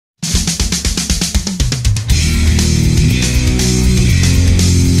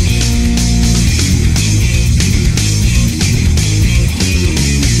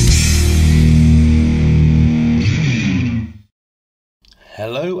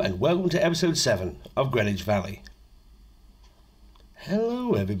and welcome to episode 7 of Greenwich Valley.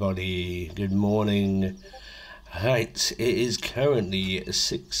 Hello everybody, good morning. Right, it is currently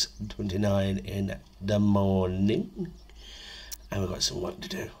 6:29 in the morning and we've got some work to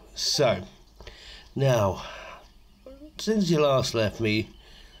do. So, now, since you last left me,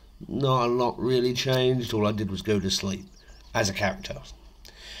 not a lot really changed. All I did was go to sleep as a character.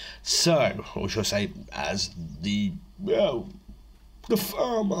 So, or should I say, as the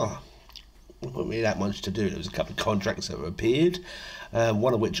farmer. There wasn't really that much to do. There was a couple of contracts that have appeared,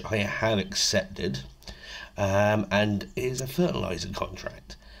 one of which I have accepted, and it is a fertiliser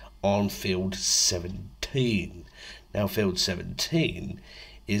contract on field 17. Now, field 17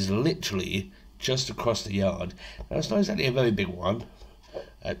 is literally just across the yard. Now, it's not exactly a very big one,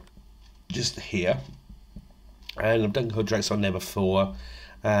 just here, and I've done contracts on there before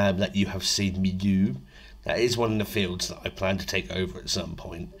that you have seen me do. That is one of the fields that I plan to take over at some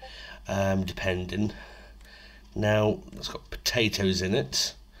point, depending. Now, it's got potatoes in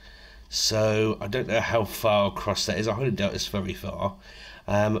it, so I don't know how far across that is. I highly doubt it's very far.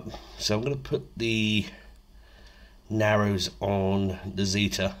 So I'm going to put the narrows on the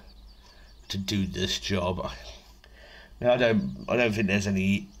Zetor to do this job. Now, I don't think there's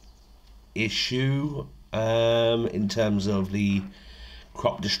any issue in terms of the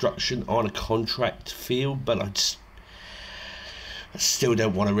crop destruction on a contract field, but I still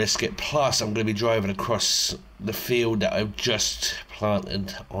don't want to risk it. Plus, I'm going to be driving across the field that I've just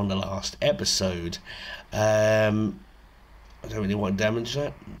planted on the last episode. I don't really want to damage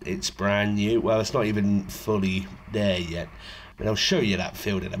that. It's brand new. Well, it's not even fully there yet, but I'll show you that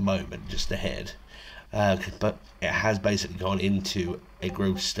field in a moment, just ahead. But it has basically gone into a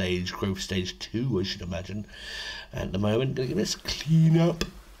growth stage 2, I should imagine. At the moment, gonna give this a clean up,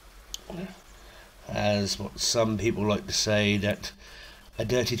 as what some people like to say, that a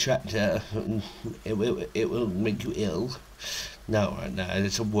dirty tractor it will make you ill. No,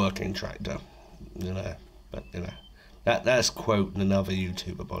 it's a working tractor, But that's quoting another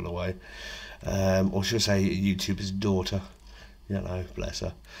YouTuber, by the way, or should I say YouTuber's daughter. Bless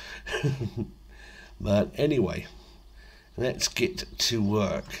her. But anyway, let's get to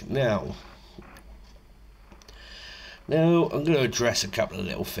work now. Now, I'm going to address a couple of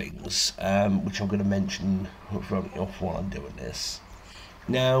little things, which I'm going to mention from off while I'm doing this.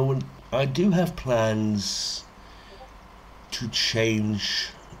 Now, I do have plans to change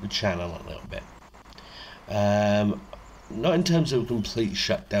the channel a little bit. Not in terms of a complete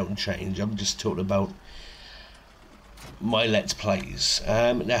shutdown change, I'm just talking about my Let's Plays.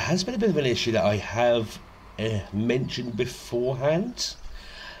 There has been a bit of an issue that I have mentioned beforehand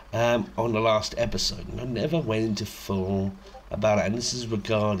on the last episode, and I never went into full about it, and this is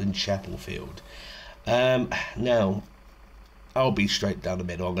regarding Chapelfield. Now, I'll be straight down the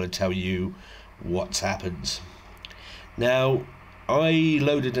middle. I'm going to tell you what's happened. Now, I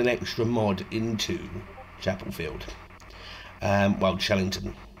loaded an extra mod into Chapelfield. Well,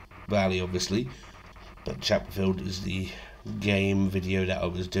 Chellington Valley, obviously, but Chapelfield is the game video that I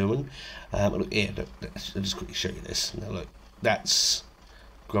was doing. Look here, I'll just quickly show you this. Now look, that's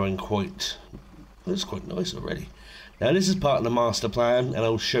growing it's quite nice already. Now this is part of the master plan, and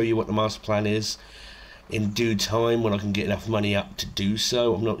I'll show you what the master plan is in due time when I can get enough money up to do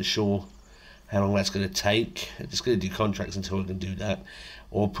so. I'm not sure how long that's going to take. I'm just going to do contracts until I can do that,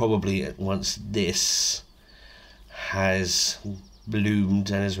 or probably once this has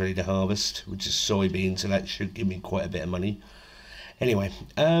bloomed and is ready to harvest, which is soybeans, so that should give me quite a bit of money. Anyway,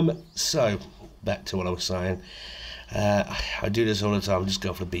 so back to what I was saying. I do this all the time, just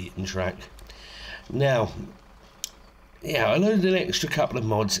go off the beaten track. Now, yeah, I loaded an extra couple of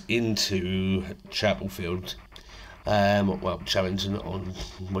mods into Chapelfield, well, Challenging on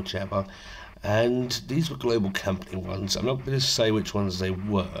whichever, and these were global company ones. I'm not going to say which ones they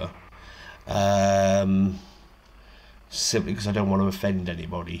were, simply because I don't want to offend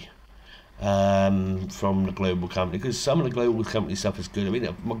anybody from the global company, because some of the global company stuff is good. I mean,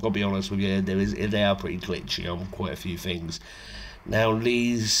 I'm gonna be honest with you, they are pretty glitchy on quite a few things. Now,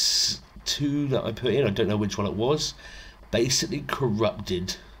 these two that I put in, I don't know which one it was, basically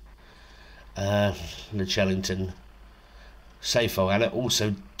corrupted the Chellington safe file, and it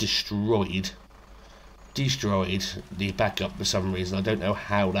also destroyed the backup for some reason. I don't know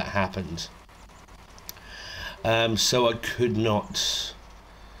how that happened. So I could not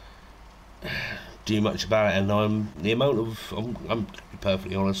do much about it, and I'm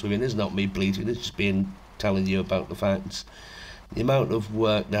perfectly honest with you, it's not me bleating, it's just telling you about the facts. The amount of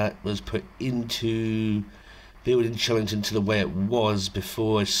work that was put into building Chellington to the way it was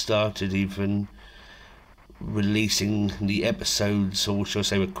before I started even releasing the episodes, or shall I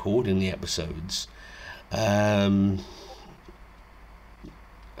say recording the episodes.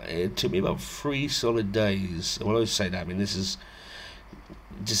 It took me about 3 solid days. When I say that, I mean this is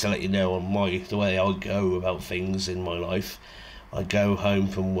just to let you know on the way I go about things in my life. I go home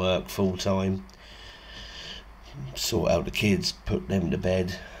from work full time, sort out the kids, put them to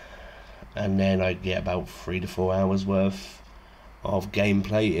bed, and then I get about 3 to 4 hours worth of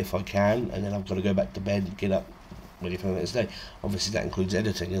gameplay if I can, and then I've got to go back to bed and get up ready for the next day. Obviously that includes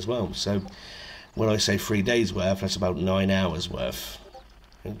editing as well, so when I say 3 days worth, that's about 9 hours worth,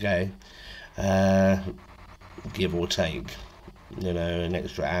 okay, give or take, you know, an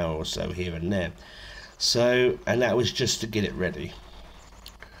extra hour or so here and there. So, and that was just to get it ready.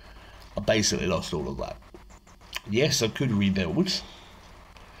 I basically lost all of that. Yes, I could rebuild.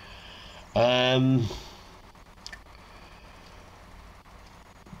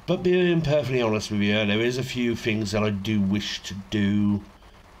 But being perfectly honest with you, there is a few things that I do wish to do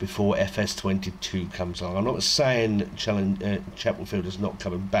before FS22 comes along. I'm not saying Chapel Field is not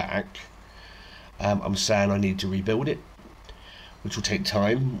coming back. I'm saying I need to rebuild it, which will take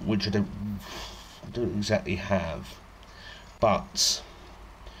time, which I don't exactly have. But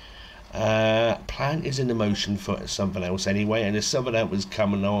plan is in the motion for something else anyway, and there's something that was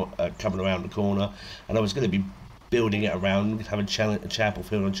coming around the corner, and I was going to be building it around, having a Chapel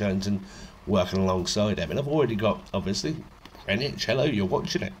Field on Challenging working alongside them, and I've already got, obviously, Greenwich, hello, you're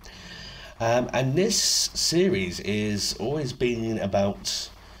watching it. And this series is always been about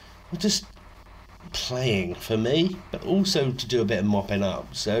just playing for me, but also to do a bit of mopping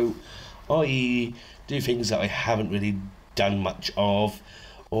up. So, i.e., do things that I haven't really done much of,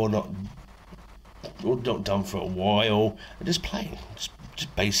 or not done for a while, and just playing,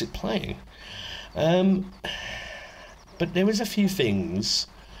 just basic playing. But there is a few things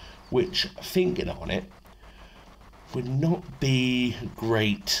which, thinking on it, would not be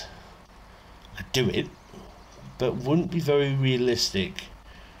great. I do it, but wouldn't be very realistic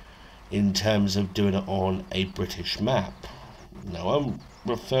in terms of doing it on a British map. Now I'm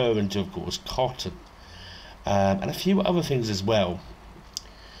referring to, of course, cotton, and a few other things as well.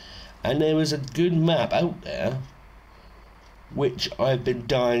 And there is a good map out there which I've been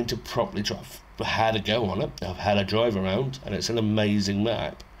dying to properly try. I've had a go on it, I've had a drive around, and it's an amazing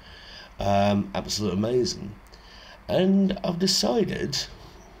map, absolutely amazing. And I've decided,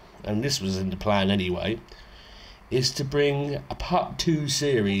 and this was in the plan anyway, is to bring a part 2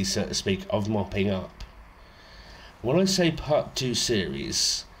 series, so to speak, of mopping up. When I say part 2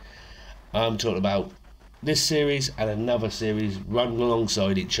 series, I'm talking about this series and another series running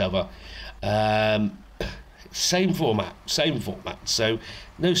alongside each other. Same format, so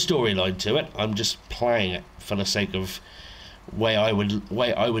no storyline to it. I'm just playing it for the sake of way I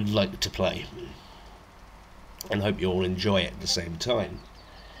would like to play, and hope you all enjoy it at the same time.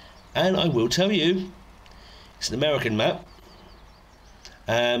 And I will tell you, it's an American map,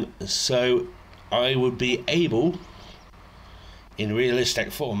 so I would be able, in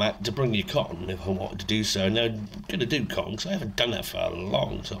realistic format, to bring you cotton if I wanted to do so. Now I'm going to do cotton because I haven't done that for a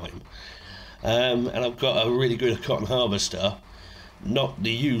long time, and I've got a really good cotton harvester, not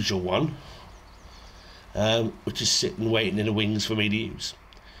the usual one, which is sitting waiting in the wings for me to use.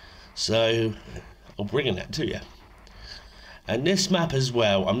 So I'll bring that to you. And this map as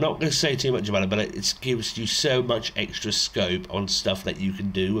well, I'm not going to say too much about it, but it gives you so much extra scope on stuff that you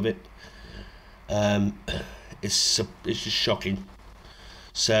can do with it. It's just shocking.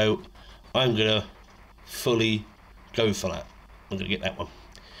 So I'm going to fully go for that. I'm going to get that one,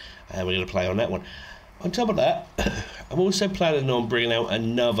 and we're going to play on that one. On top of that, I'm also planning on bringing out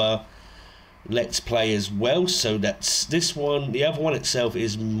another Let's Play as well. So that's this one. The other one itself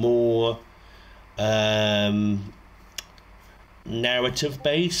is more narrative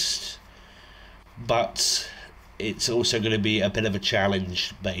based, but it's also going to be a bit of a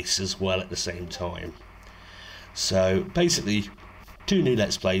challenge base as well at the same time. So basically 2 new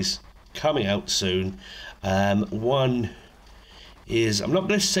Let's Plays coming out soon. One is, I'm not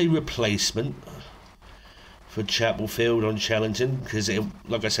going to say replacement for Chapel Field on Challenging, because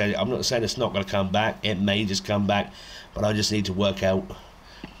like I said, I'm not saying it's not going to come back. It may just come back, but I just need to work out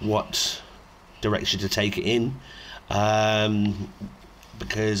what direction to take it in,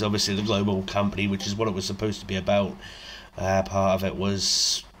 because obviously the global company, which is what it was supposed to be about, part of it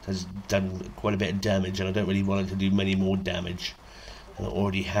has done quite a bit of damage, and I don't really want it to do many more damage than it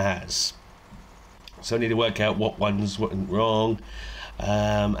already has. So I need to work out what ones went wrong,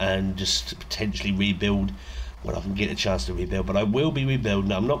 and just potentially rebuild when I can get a chance to rebuild. But I will be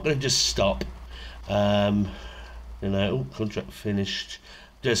rebuilding. I'm not going to just stop. You know, contract finished.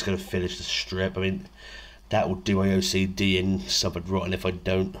 Just going to finish the strip. I mean, That will do my OCD in suffered rotten if I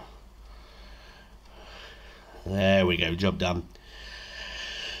don't. There we go, job done.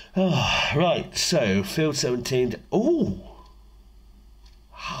 Oh, right, so field 17. Oh,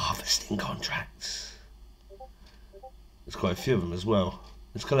 harvesting contracts. There's quite a few of them as well.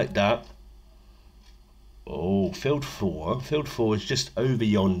 Let's collect that. Oh, field 4. Field 4 is just over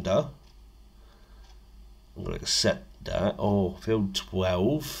yonder. I'm going to accept that. Oh, field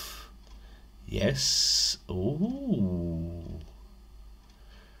 12. Yes. Oh.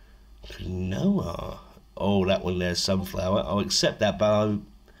 Noah. Oh, that one there's sunflower. I'll accept that, but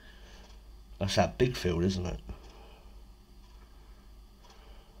that's that big field, isn't it?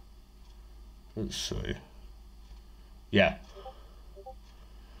 Let's see. Yeah.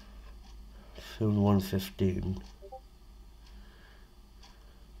 Field 115.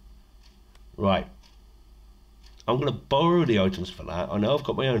 Right. I'm going to borrow the items for that. I know I've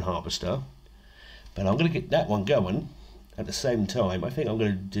got my own harvester, but I'm going to get that one going at the same time. I think I'm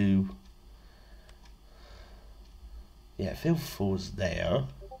going to do... Yeah, field 4's there.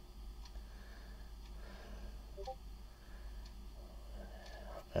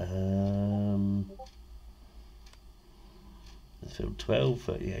 Field 12,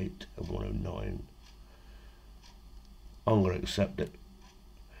 38 and 109. I'm going to accept it.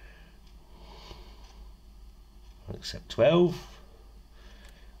 I'll accept 12,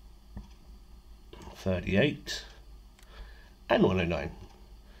 38 and 109.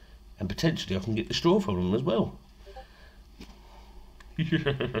 And potentially I can get the straw from them as well. This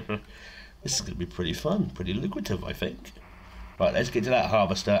is going to be pretty fun, pretty lucrative, I think. Right, let's get to that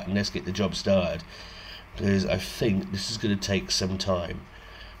harvester and let's get the job started, because I think this is going to take some time.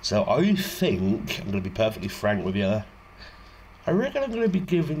 So I think, I'm going to be perfectly frank with you, I reckon I'm going to be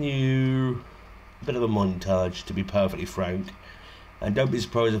giving you a bit of a montage, to be perfectly frank. And don't be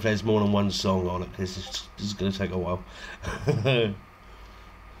surprised if there's more than one song on it, because this is going to take a while.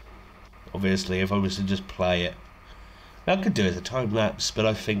 Obviously, if I was to just play it, I could do it as a time lapse, but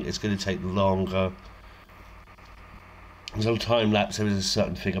I think it's going to take longer. Because on time lapse, there is a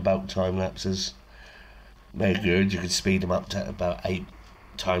certain thing about time lapses. They're good, you can speed them up to about 8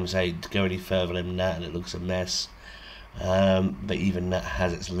 times 8. To go any further than that and it looks a mess. But even that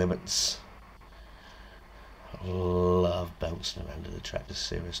has its limits. I love bouncing around in the tractor,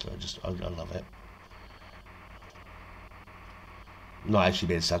 seriously, I love it. Not actually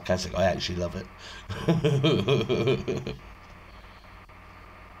being sarcastic, I actually love it.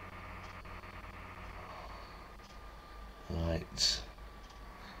 Right.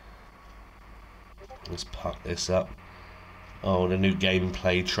 Let's pack this up. Oh, the new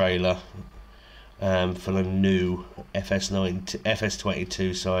gameplay trailer for the new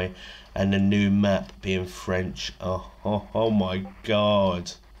FS22, sorry, and the new map being French. Oh my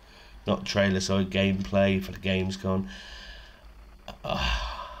god! Not trailer, sorry, gameplay for the Gamescom.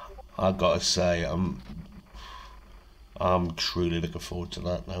 I gotta say, I'm truly looking forward to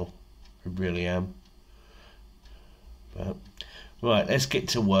that now. I really am. But, right, let's get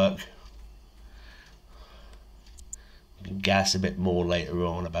to work. We can gas a bit more later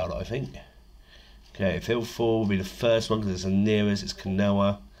on about it, I think. Okay, field 4 will be the first one because it's the nearest. It's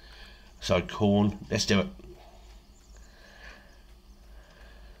quinoa. Sorry, corn. Let's do it.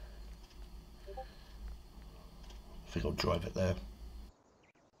 I think I'll drive it there.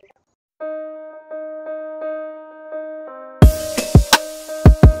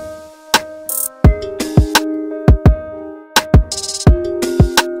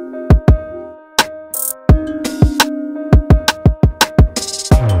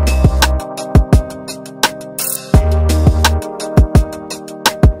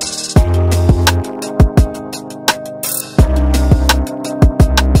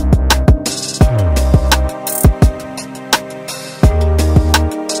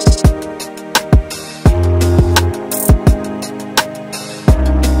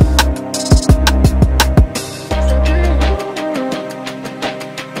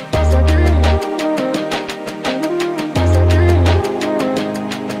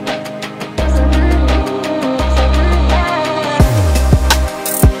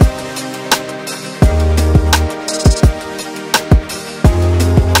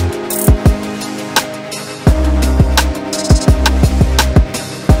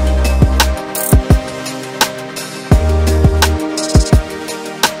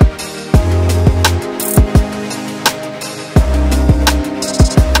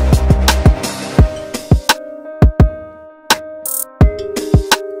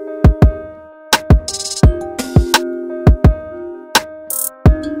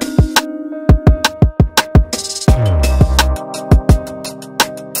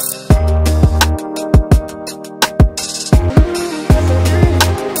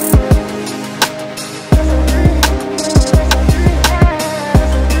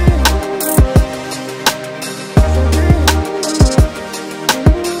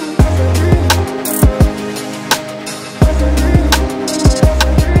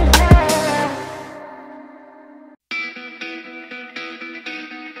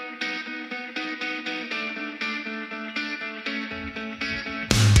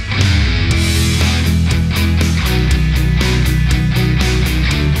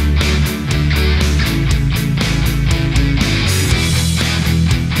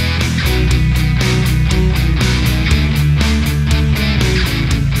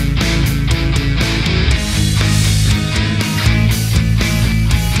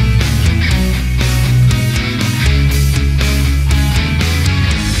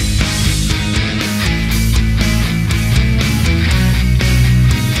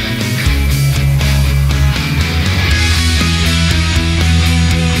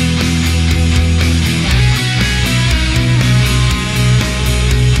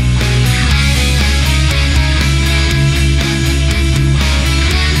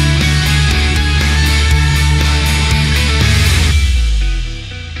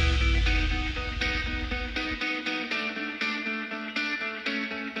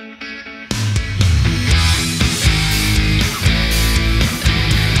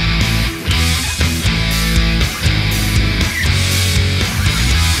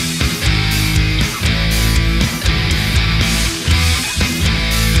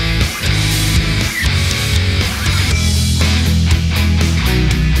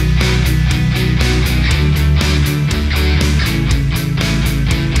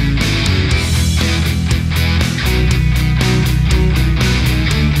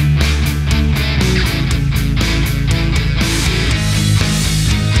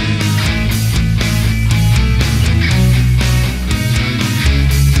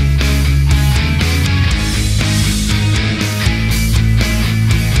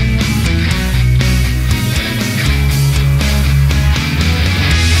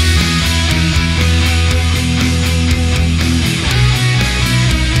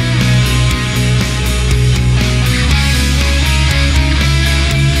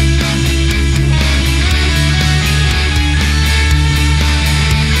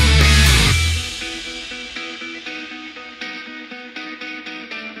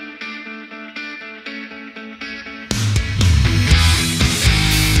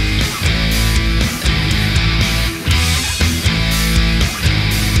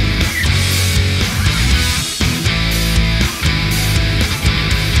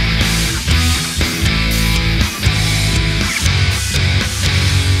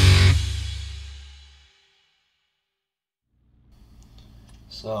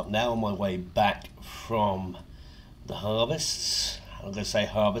 now on my way back from the harvests. I'm going to say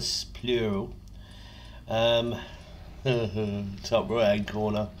harvests plural. Top right hand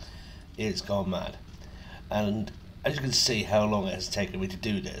corner, it's gone mad, and as you can see how long it has taken me to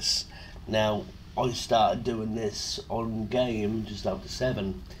do this. Now I started doing this on game just after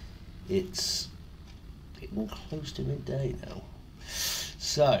 7. It's getting close to midday now,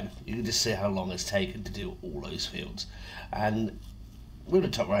 so you can just see how long it's taken to do all those fields. And with the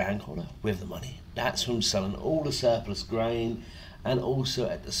top right hand corner, with the money, that's from selling all the surplus grain, and also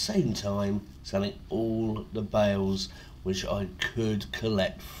at the same time selling all the bales which I could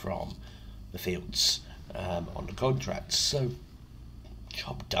collect from the fields on the contract. So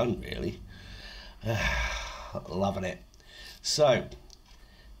job done, really. Loving it. So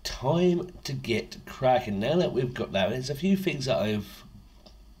time to get cracking. Now that we've got that, there's a few things that I've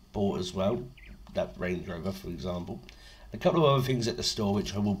bought as well, that Range Rover for example, a couple of other things at the store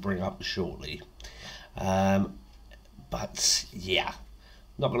which I will bring up shortly, but yeah,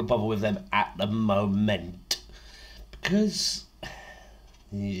 not going to bother with them at the moment because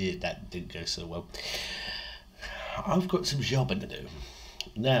yeah, that didn't go so well. I've got some shopping to do.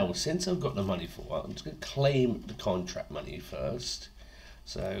 Now, since I've got the money for it, I'm just going to claim the contract money first.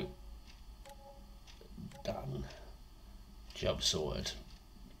 So, done. Job sorted.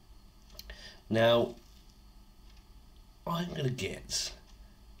 Now, I'm going to get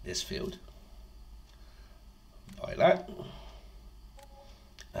this field. Buy that.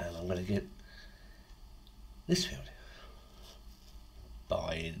 And I'm going to get this field.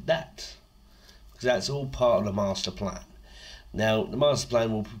 Buy that. Because that's all part of the master plan. Now, the master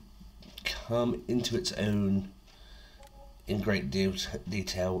plan will come into its own in great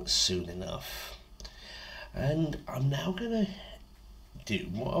detail soon enough. And I'm now going to do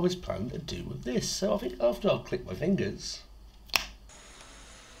what I was planning to do with this. So I think after I'll click my fingers,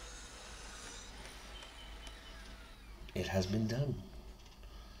 it has been done.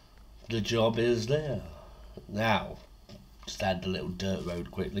 The job is there. Now, just add the little dirt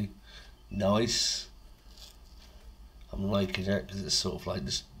road quickly. Nice. I'm liking it because it's sort of like,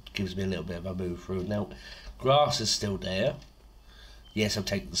 this gives me a little bit of a move through. Now, grass is still there. Yes, I've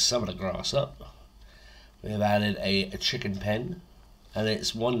taken some of the grass up. We've added a chicken pen, and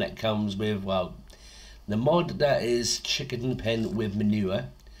it's one that comes with, well, the mod that is chicken pen with manure.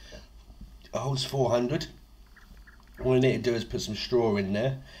 It holds 400. All I need to do is put some straw in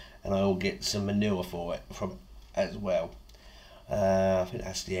there, and I will get some manure for it from as well. I think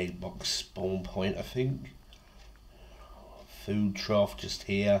that's the egg box spawn point, I think. Food trough just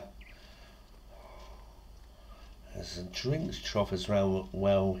here. There's a drinks trough as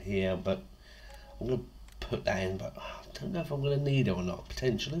well here, but I'm going to put that in, but I don't know if I'm going to need it or not,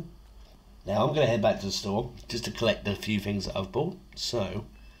 potentially. Now I'm going to head back to the store just to collect a few things that I've bought, so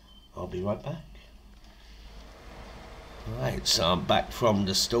I'll be right back. Right, so I'm back from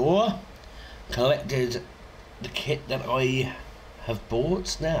the store, collected the kit that I have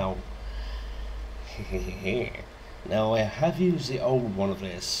bought. Now now I have used the old one of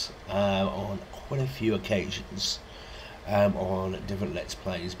this on quite a few occasions on different Let's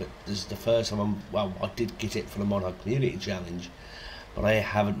Plays, but this is the first time well, I did get it for the Mod Hub Community Challenge, but I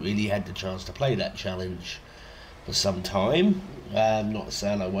haven't really had the chance to play that challenge for some time. Not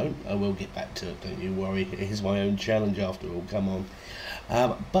saying I won't, I will get back to it, don't you worry, it is my own challenge after all, come on.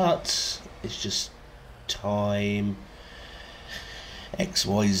 But it's just time,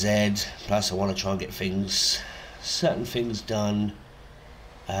 XYZ, plus I want to try and get certain things done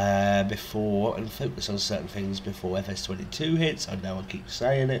before, and focus on certain things before FS22 hits. I know I keep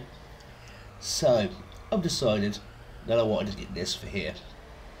saying it. So I've decided that I wanted to get this for here.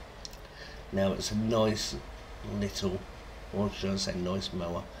 Now it's a nice little, or should I say nice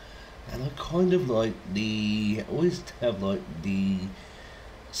mower, and I kind of like always have like the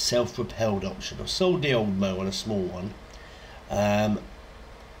self-propelled option. I've sold the old mower and a small one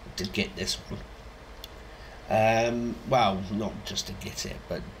to get this one. Well, not just to get it,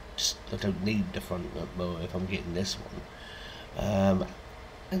 but just, I don't need the front mower if I'm getting this one.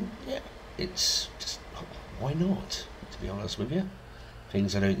 And yeah, it's just, why not, to be honest with you.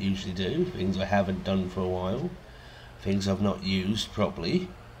 Things I don't usually do, things I haven't done for a while, things I've not used properly.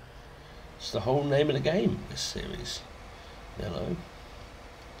 It's the whole name of the game, this series. Hello.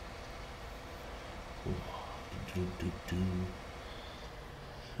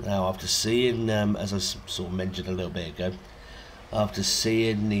 Now, after seeing, as I sort of mentioned a little bit ago, after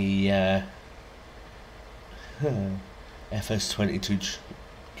seeing the FS22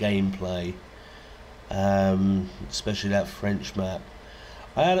 gameplay, especially that French map,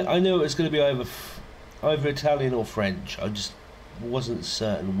 I knew it was going to be either Italian or French. I just wasn't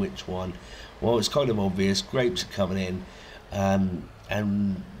certain which one. Well, it's kind of obvious. Grapes are coming in, and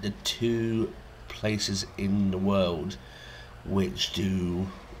the two places in the world which do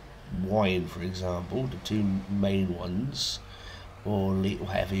wine, for example, the two main ones, or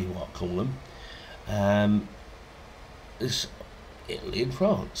whatever you want to call them, is Italy and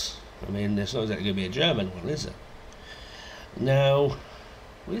France. I mean, there's not exactly going to be a German one, is it? Now,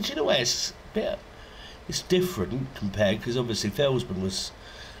 well, you know what, it's different compared, because obviously Felsman was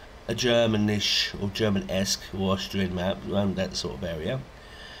a Germanish or German-esque or Austrian map around that sort of area,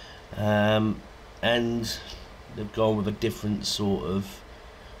 and they've gone with a different sort of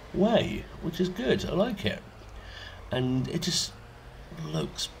way, which is good. I like it, and it just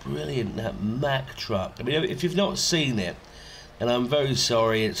looks brilliant. That Mack truck. I mean, if you've not seen it, and I'm very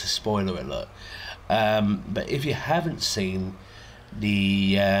sorry, it's a spoiler alert. But if you haven't seen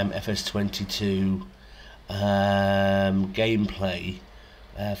the FS22 gameplay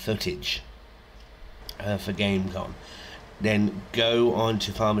footage for GameCon, then go on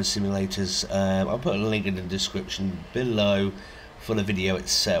to Farmers Simulators. I'll put a link in the description below for the video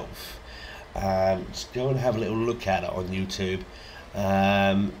itself. Just go and have a little look at it on YouTube,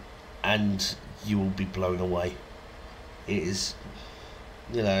 and you will be blown away. It is,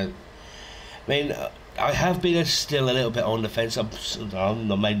 you know, I mean, I have been still a little bit on the fence. I'm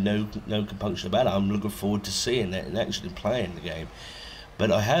made no compunction about it. I'm looking forward to seeing it and actually playing the game.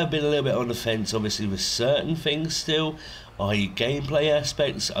 But I have been a little bit on the fence, obviously, with certain things still, i.e. gameplay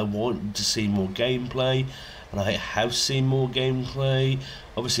aspects. I want to see more gameplay, and I have seen more gameplay.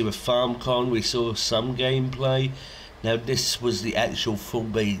 Obviously with FarmCon we saw some gameplay. Now this was the actual full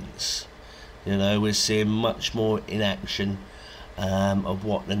beans. You know, we're seeing much more in action of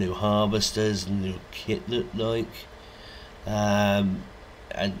what the new harvesters and the new kit look like, and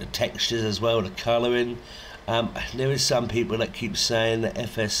the textures as well, the colouring. There is some people that keep saying that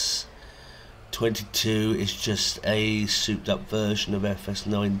FS22 is just a souped up version of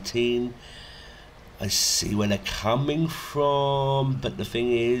FS19. I see where they're coming from, but the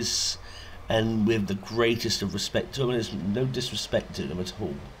thing is, and with the greatest of respect to them, there's no disrespect to them at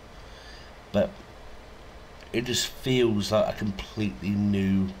all, but it just feels like a completely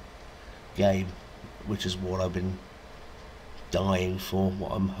new game, which is what I've been dying for,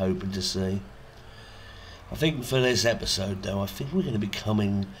 what I'm hoping to see. I think for this episode though, I think we're going to be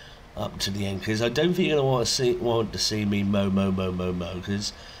coming up to the end, because I don't think you're going to want to see me mow,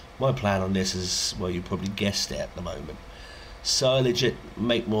 because my plan on this is, well, you probably guessed it at the moment. Silage it,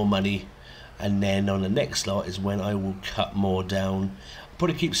 make more money, and then on the next lot is when I will cut more down. I'll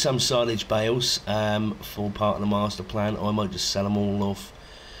probably keep some silage bales for part of the master plan, or I might just sell them all off.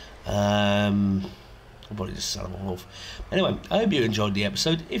 I'll probably just sell them all off. Anyway, I hope you enjoyed the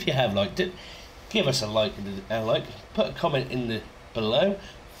episode. If you have liked it, give us a like, put a comment in the below.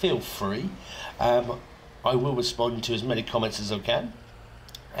 Feel free. I will respond to as many comments as I can.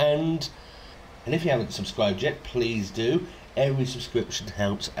 And if you haven't subscribed yet, please do. Every subscription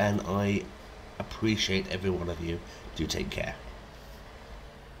helps, and I appreciate every one of you. Do take care.